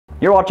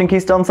You're watching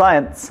Keystone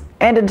Science,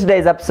 and in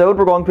today's episode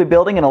we're going to be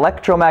building an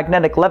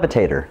electromagnetic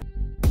levitator.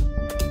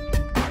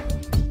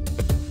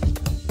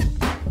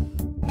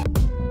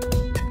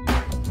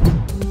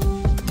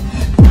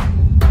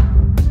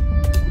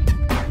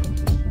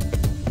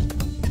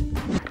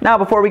 Now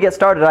before we get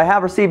started, I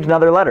have received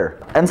another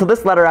letter, and so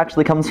this letter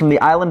actually comes from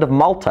the island of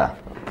Malta.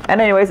 And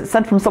anyways, it's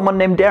sent from someone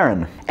named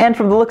Darren, and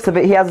from the looks of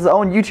it he has his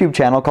own YouTube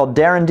channel called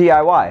Darren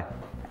DIY.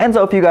 And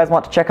so if you guys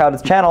want to check out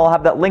his channel, I'll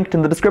have that linked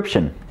in the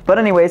description. But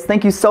anyways,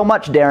 thank you so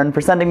much, Darren,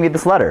 for sending me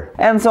this letter.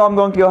 And so I'm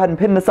going to go ahead and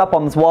pin this up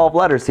on this wall of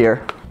letters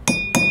here.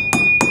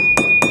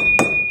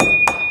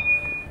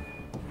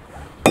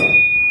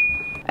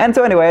 And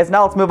so anyways,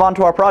 now let's move on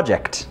to our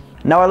project.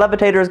 Now our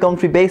levitator is going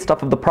to be based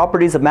off of the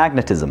properties of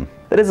magnetism.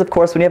 That is, of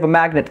course, when you have a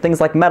magnet, things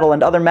like metal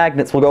and other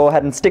magnets will go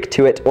ahead and stick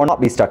to it or not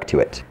be stuck to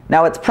it.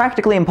 Now it's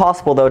practically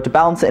impossible though to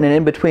balance it in an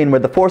in-between where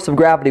the force of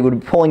gravity would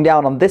be pulling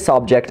down on this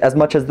object as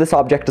much as this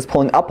object is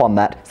pulling up on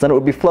that, so then it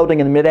would be floating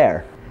in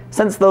midair.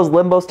 Since those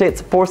limbo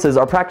states of forces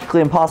are practically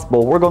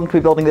impossible, we're going to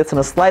be building this in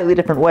a slightly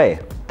different way.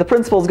 The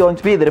principle is going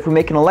to be that if we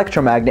make an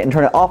electromagnet and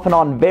turn it off and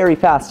on very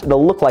fast,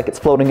 it'll look like it's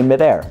floating in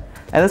midair.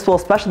 And this will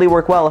especially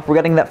work well if we're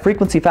getting that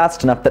frequency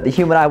fast enough that the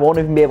human eye won't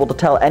even be able to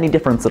tell any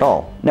difference at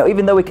all. Now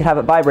even though we could have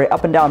it vibrate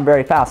up and down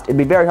very fast, it'd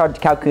be very hard to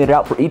calculate it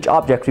out for each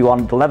object we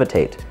wanted to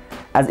levitate,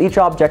 as each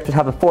object would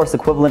have a force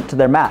equivalent to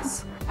their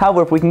mass.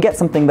 However, if we can get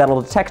something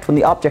that'll detect when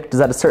the object is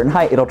at a certain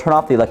height, it'll turn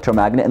off the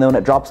electromagnet, and then when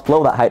it drops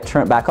below that height to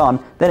turn it back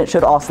on, then it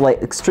should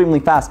oscillate extremely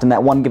fast in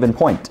that one given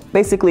point.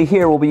 Basically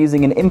here we'll be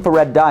using an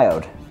infrared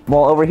diode,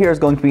 while over here is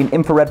going to be an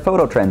infrared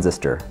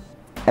phototransistor.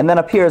 And then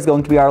up here is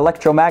going to be our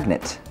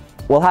electromagnet.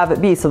 We'll have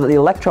it be so that the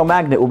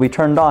electromagnet will be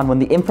turned on when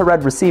the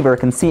infrared receiver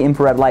can see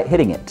infrared light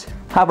hitting it.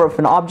 However, if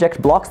an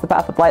object blocks the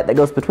path of light that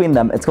goes between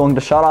them, it's going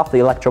to shut off the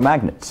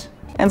electromagnet.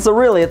 And so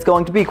really, it's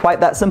going to be quite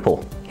that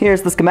simple.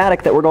 Here's the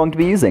schematic that we're going to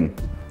be using.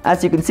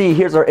 As you can see,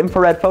 here's our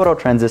infrared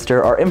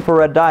phototransistor, our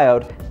infrared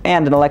diode,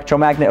 and an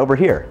electromagnet over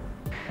here.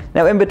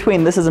 Now in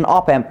between, this is an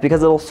op-amp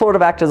because it'll sort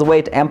of act as a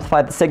way to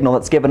amplify the signal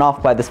that's given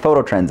off by this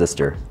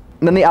phototransistor.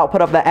 And then the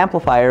output of that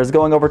amplifier is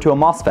going over to a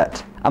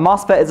MOSFET. A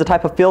MOSFET is a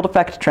type of field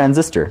effect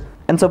transistor.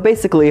 And so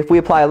basically, if we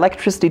apply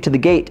electricity to the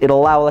gate,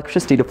 it'll allow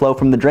electricity to flow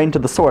from the drain to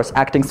the source,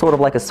 acting sort of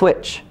like a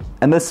switch.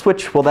 And this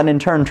switch will then in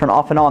turn turn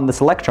off and on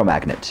this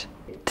electromagnet.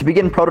 To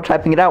begin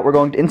prototyping it out, we're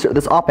going to insert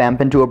this op-amp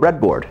into a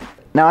breadboard.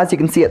 Now as you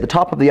can see at the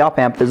top of the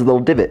op-amp, there's a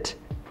little divot.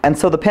 And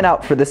so the pin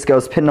out for this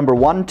goes pin number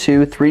 1,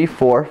 2, 3,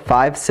 4,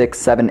 5, 6,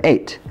 7,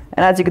 8.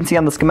 And as you can see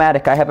on the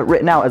schematic, I have it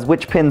written out as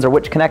which pins or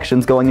which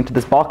connections going into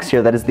this box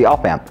here that is the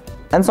op-amp.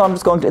 And so I'm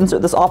just going to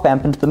insert this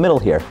op-amp into the middle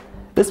here.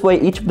 This way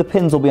each of the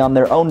pins will be on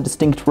their own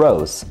distinct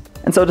rows.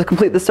 And so to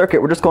complete this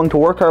circuit, we're just going to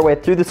work our way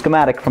through the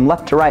schematic from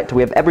left to right till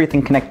we have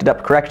everything connected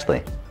up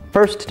correctly.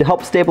 First, to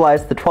help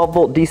stabilize the 12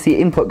 volt DC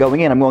input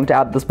going in, I'm going to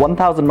add this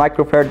 1000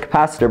 microfarad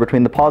capacitor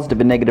between the positive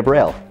and negative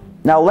rail.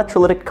 Now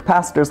electrolytic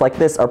capacitors like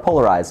this are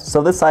polarized,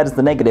 so this side is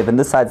the negative and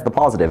this side is the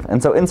positive,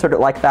 and so insert it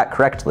like that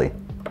correctly.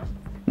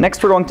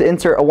 Next we're going to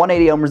insert a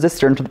 180 ohm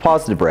resistor into the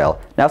positive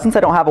rail. Now since I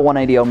don't have a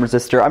 180 ohm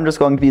resistor, I'm just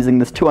going to be using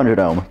this 200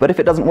 ohm, but if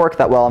it doesn't work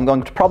that well, I'm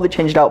going to probably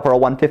change it out for a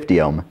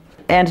 150 ohm.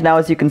 And now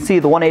as you can see,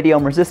 the 180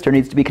 ohm resistor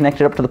needs to be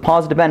connected up to the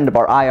positive end of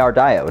our IR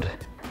diode.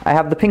 I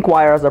have the pink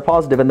wire as our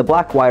positive and the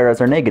black wire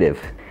as our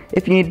negative.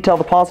 If you need to tell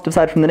the positive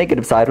side from the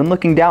negative side, when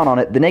looking down on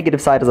it, the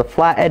negative side has a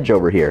flat edge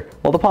over here,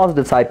 while the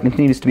positive side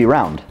continues to be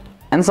round.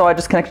 And so I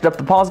just connected up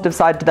the positive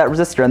side to that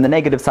resistor and the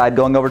negative side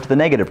going over to the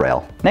negative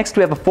rail. Next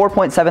we have a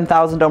 4.7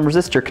 thousand ohm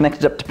resistor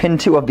connected up to pin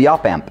 2 of the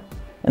op-amp.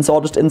 And so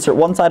I'll just insert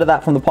one side of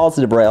that from the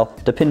positive rail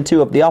to pin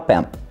 2 of the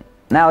op-amp.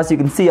 Now as you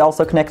can see,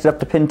 also connected up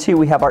to pin 2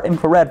 we have our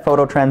infrared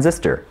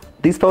phototransistor.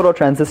 These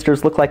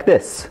phototransistors look like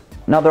this.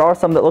 Now there are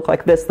some that look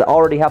like this that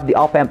already have the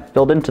op-amp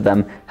built into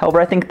them,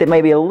 however I think they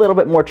may be a little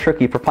bit more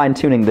tricky for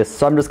fine-tuning this,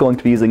 so I'm just going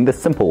to be using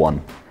this simple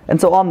one.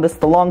 And so on this,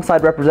 the long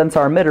side represents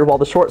our emitter while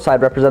the short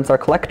side represents our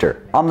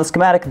collector. On the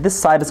schematic, this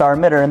side is our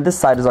emitter and this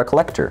side is our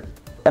collector.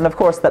 And of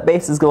course that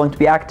base is going to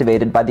be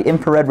activated by the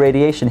infrared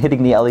radiation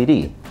hitting the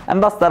LED,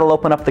 and thus that'll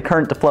open up the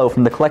current to flow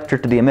from the collector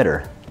to the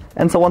emitter.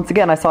 And so once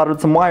again I soldered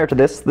some wire to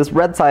this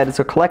red side is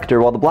our collector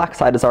while the black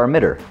side is our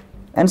emitter.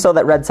 And so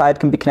that red side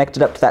can be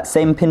connected up to that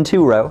same pin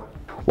 2 row,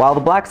 while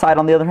the black side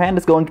on the other hand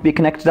is going to be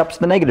connected up to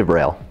the negative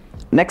rail.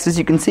 Next, as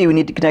you can see, we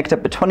need to connect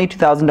up a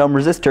 22,000 ohm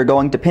resistor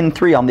going to pin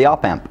 3 on the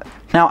op-amp.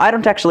 Now I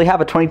don't actually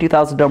have a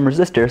 22,000 ohm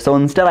resistor, so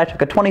instead I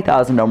took a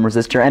 20,000 ohm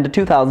resistor and a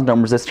 2,000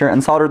 ohm resistor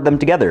and soldered them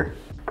together.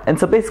 And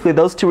so basically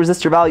those two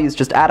resistor values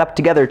just add up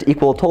together to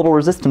equal a total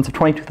resistance of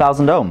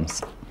 22,000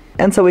 ohms.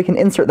 And so we can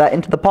insert that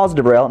into the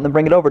positive rail and then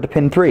bring it over to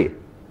pin 3.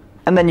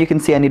 And then you can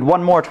see I need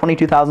one more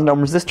 22,000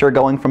 ohm resistor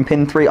going from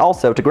pin 3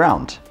 also to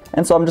ground.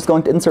 And so I'm just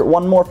going to insert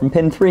one more from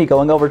pin 3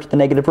 going over to the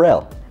negative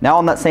rail. Now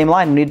on that same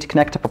line we need to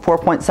connect up a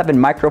 4.7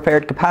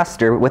 microfarad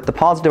capacitor with the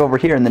positive over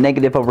here and the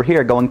negative over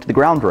here going to the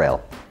ground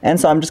rail. And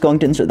so I'm just going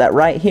to insert that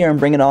right here and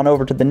bring it on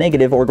over to the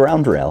negative or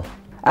ground rail.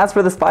 As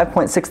for this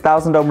 5.6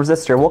 thousand ohm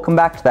resistor, we'll come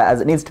back to that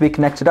as it needs to be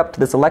connected up to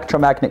this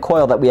electromagnet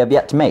coil that we have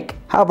yet to make.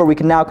 However, we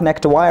can now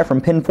connect a wire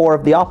from pin 4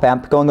 of the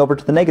op-amp going over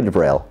to the negative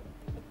rail.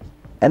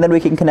 And then we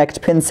can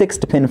connect pin 6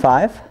 to pin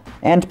 5,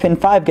 and pin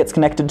 5 gets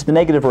connected to the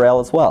negative rail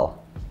as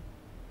well.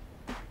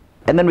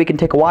 And then we can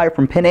take a wire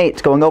from pin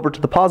 8 going over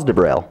to the positive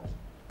rail.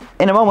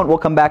 In a moment we'll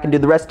come back and do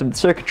the rest of the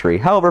circuitry,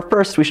 however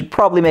first we should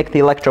probably make the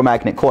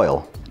electromagnet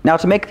coil. Now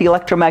to make the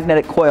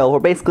electromagnetic coil, we're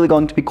basically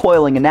going to be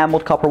coiling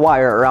enameled copper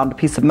wire around a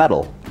piece of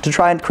metal. To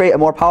try and create a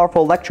more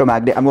powerful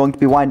electromagnet, I'm going to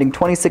be winding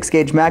 26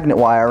 gauge magnet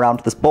wire around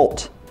this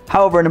bolt.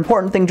 However, an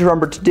important thing to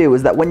remember to do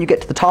is that when you get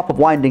to the top of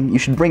winding, you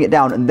should bring it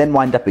down and then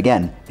wind up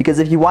again, because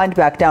if you wind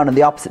back down in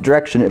the opposite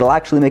direction, it'll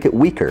actually make it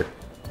weaker.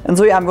 And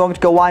so yeah, I'm going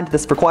to go wind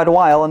this for quite a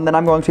while, and then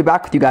I'm going to be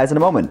back with you guys in a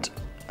moment.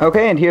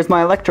 Okay, and here's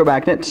my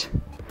electromagnet.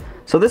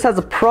 So this has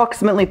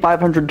approximately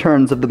 500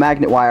 turns of the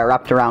magnet wire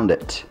wrapped around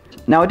it.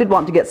 Now I did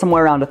want to get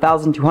somewhere around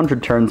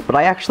 1,200 turns, but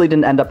I actually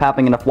didn't end up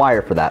having enough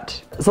wire for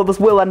that. So this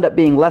will end up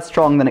being less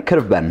strong than it could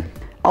have been.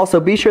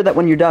 Also, be sure that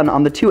when you're done,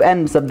 on the two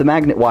ends of the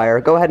magnet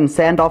wire, go ahead and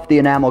sand off the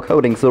enamel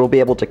coating so it'll be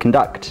able to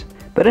conduct.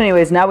 But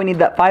anyways, now we need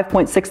that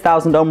 5.6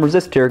 thousand ohm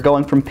resistor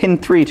going from pin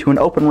 3 to an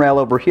open rail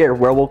over here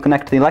where we'll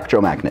connect the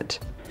electromagnet.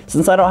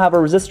 Since I don't have a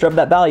resistor of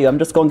that value, I'm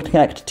just going to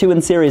connect two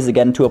in series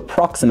again to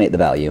approximate the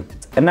value.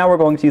 And now we're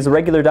going to use a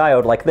regular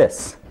diode like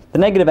this. The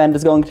negative end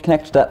is going to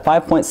connect to that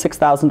 5.6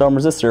 thousand ohm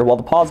resistor, while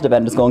the positive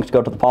end is going to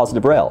go to the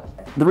positive rail.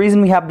 The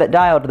reason we have that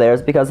diode there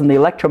is because when the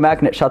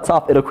electromagnet shuts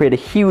off, it'll create a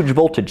huge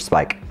voltage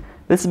spike.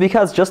 This is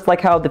because just like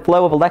how the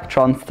flow of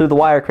electrons through the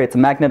wire creates a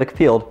magnetic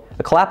field,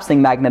 a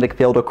collapsing magnetic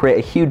field will create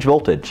a huge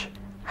voltage.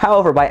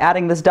 However, by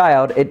adding this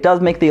diode, it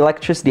does make the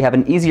electricity have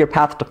an easier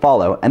path to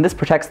follow, and this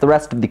protects the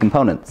rest of the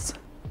components.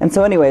 And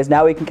so anyways,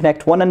 now we can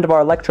connect one end of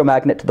our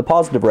electromagnet to the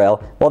positive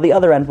rail, while the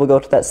other end will go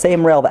to that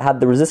same rail that had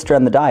the resistor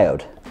and the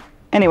diode.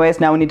 Anyways,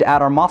 now we need to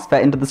add our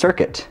MOSFET into the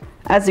circuit.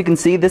 As you can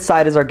see, this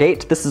side is our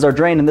gate, this is our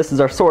drain, and this is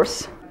our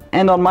source.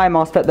 And on my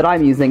MOSFET that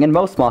I'm using, and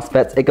most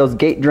MOSFETs, it goes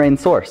gate, drain,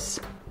 source.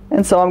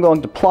 And so I'm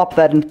going to plop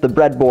that into the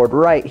breadboard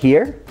right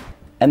here.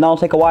 And then I'll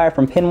take a wire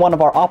from pin 1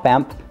 of our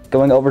op-amp,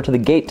 going over to the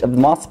gate of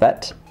the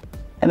MOSFET.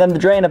 And then the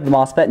drain of the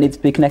MOSFET needs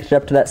to be connected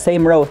up to that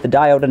same row with the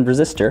diode and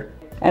resistor.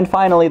 And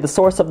finally, the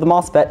source of the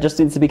MOSFET just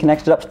needs to be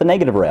connected up to the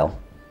negative rail.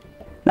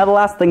 Now the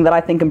last thing that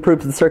I think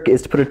improves the circuit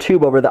is to put a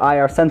tube over the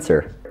IR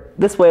sensor.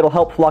 This way it'll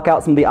help block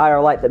out some of the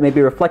IR light that may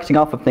be reflecting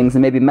off of things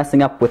and maybe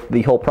messing up with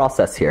the whole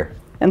process here.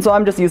 And so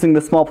I'm just using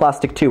this small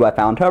plastic tube I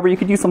found. However, you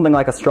could use something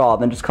like a straw,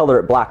 then just color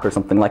it black or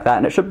something like that,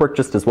 and it should work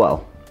just as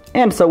well.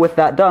 And so with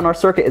that done, our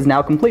circuit is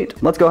now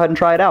complete. Let's go ahead and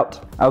try it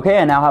out. Okay,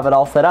 I now have it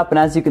all set up, and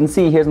as you can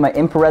see, here's my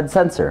infrared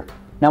sensor.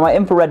 Now my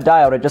infrared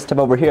diode I just have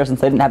over here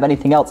since I didn't have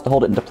anything else to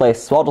hold it into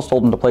place, so I'll just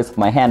hold it into place with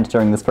my hand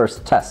during this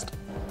first test.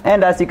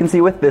 And as you can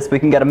see with this, we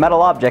can get a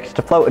metal object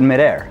to float in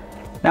midair.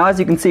 Now as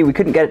you can see, we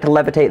couldn't get it to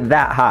levitate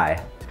that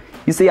high.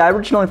 You see, I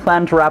originally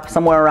planned to wrap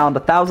somewhere around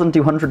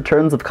 1,200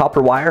 turns of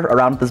copper wire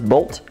around this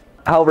bolt.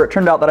 However, it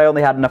turned out that I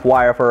only had enough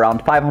wire for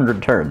around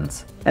 500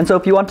 turns. And so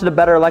if you wanted a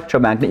better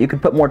electromagnet, you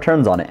could put more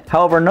turns on it.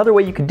 However, another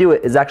way you could do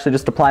it is actually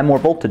just apply more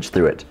voltage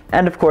through it.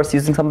 And of course,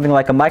 using something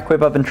like a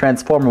microwave oven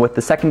transformer with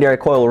the secondary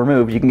coil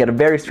removed, you can get a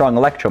very strong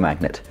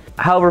electromagnet.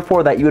 However,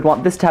 for that, you would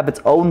want this to have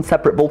its own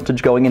separate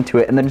voltage going into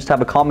it, and then just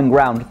have a common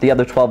ground with the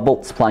other 12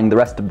 volts supplying the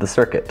rest of the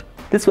circuit.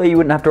 This way you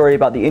wouldn't have to worry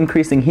about the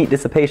increasing heat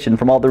dissipation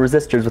from all the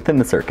resistors within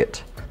the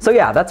circuit. So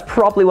yeah, that's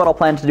probably what I'll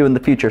plan to do in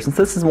the future, since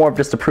this is more of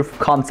just a proof of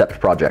concept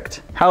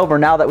project. However,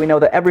 now that we know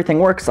that everything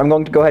works, I'm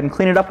going to go ahead and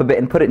clean it up a bit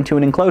and put it into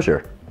an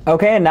enclosure.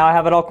 Okay, and now I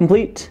have it all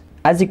complete.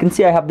 As you can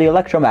see, I have the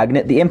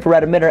electromagnet, the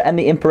infrared emitter, and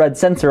the infrared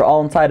sensor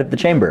all inside of the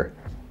chamber.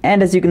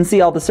 And as you can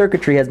see, all the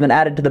circuitry has been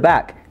added to the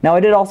back. Now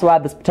I did also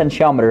add this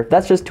potentiometer.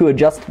 That's just to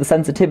adjust the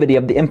sensitivity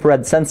of the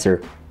infrared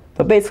sensor.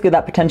 But basically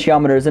that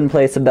potentiometer is in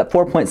place of that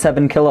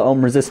 4.7 kilo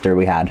ohm resistor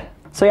we had.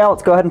 So yeah,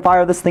 let's go ahead and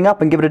fire this thing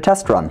up and give it a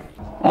test run.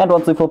 And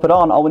once we flip it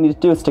on, all we need to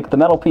do is stick the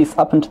metal piece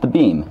up into the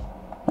beam.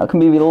 Now it can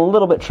be a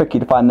little bit tricky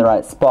to find the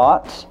right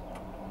spot.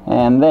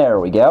 And there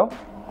we go.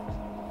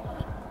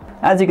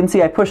 As you can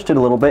see, I pushed it a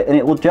little bit and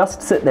it will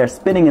just sit there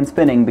spinning and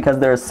spinning because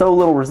there is so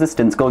little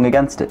resistance going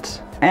against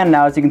it. And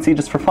now as you can see,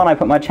 just for fun, I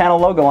put my channel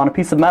logo on a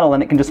piece of metal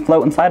and it can just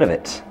float inside of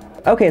it.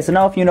 Okay, so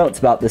now a few notes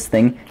about this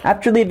thing.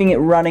 After leaving it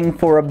running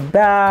for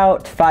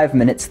about 5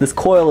 minutes, this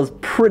coil is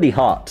pretty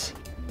hot.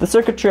 The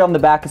circuitry on the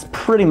back is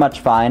pretty much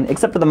fine,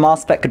 except for the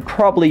MOSFET could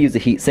probably use a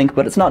heatsink,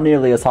 but it's not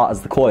nearly as hot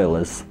as the coil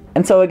is.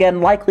 And so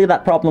again, likely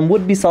that problem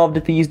would be solved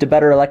if you used a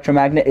better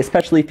electromagnet,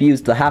 especially if you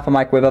used the half a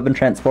microwave oven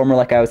transformer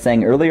like I was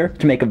saying earlier,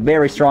 to make a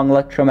very strong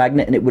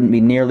electromagnet and it wouldn't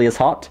be nearly as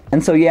hot.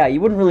 And so yeah, you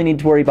wouldn't really need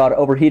to worry about it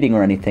overheating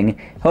or anything.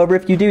 However,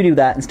 if you do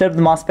that, instead of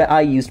the MOSFET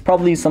I used,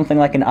 probably use something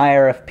like an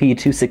IRFP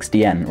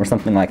 260N or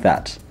something like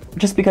that.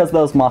 Just because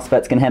those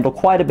MOSFETs can handle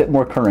quite a bit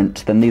more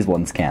current than these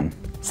ones can.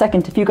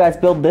 Second, if you guys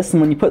build this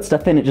and when you put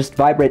stuff in it just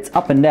vibrates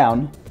up and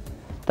down,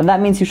 then that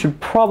means you should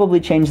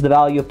probably change the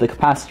value of the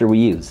capacitor we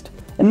used.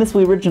 In this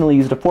we originally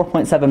used a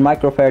 4.7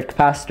 microfarad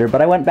capacitor,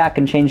 but I went back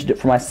and changed it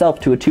for myself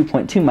to a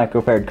 2.2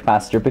 microfarad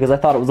capacitor because I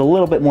thought it was a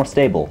little bit more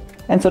stable.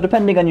 And so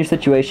depending on your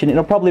situation,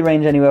 it'll probably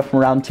range anywhere from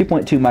around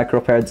 2.2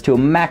 microfarads to a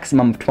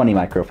maximum of 20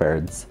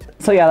 microfarads.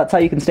 So yeah, that's how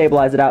you can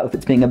stabilize it out if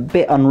it's being a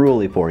bit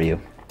unruly for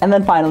you. And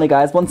then finally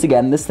guys, once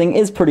again, this thing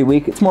is pretty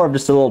weak. It's more of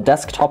just a little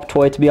desktop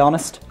toy, to be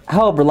honest.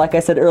 However, like I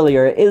said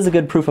earlier, it is a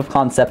good proof of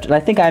concept, and I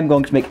think I'm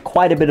going to make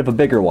quite a bit of a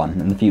bigger one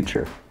in the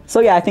future. So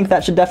yeah, I think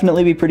that should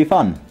definitely be pretty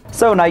fun.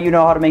 So now you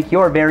know how to make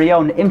your very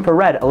own Infra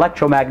Red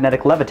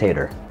electromagnetic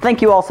levitator.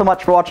 Thank you all so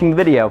much for watching the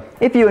video.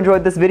 If you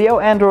enjoyed this video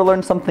and or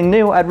learned something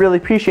new, I'd really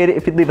appreciate it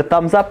if you'd leave a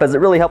thumbs up, as it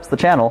really helps the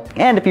channel.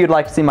 And if you'd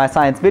like to see my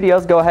science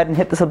videos, go ahead and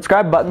hit the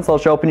subscribe button so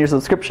it'll show up in your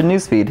subscription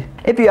newsfeed.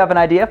 If you have an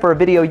idea for a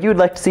video you'd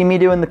like to see me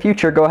do in the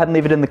future, go ahead and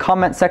leave it in the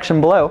comment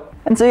section below.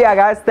 And so yeah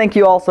guys, thank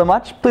you all so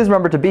much. Please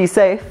remember to be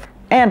safe,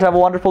 and have a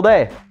wonderful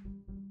day.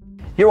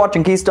 You're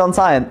watching Keystone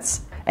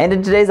Science. And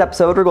in today's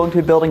episode, we're going to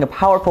be building a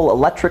powerful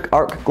electric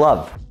arc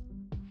glove.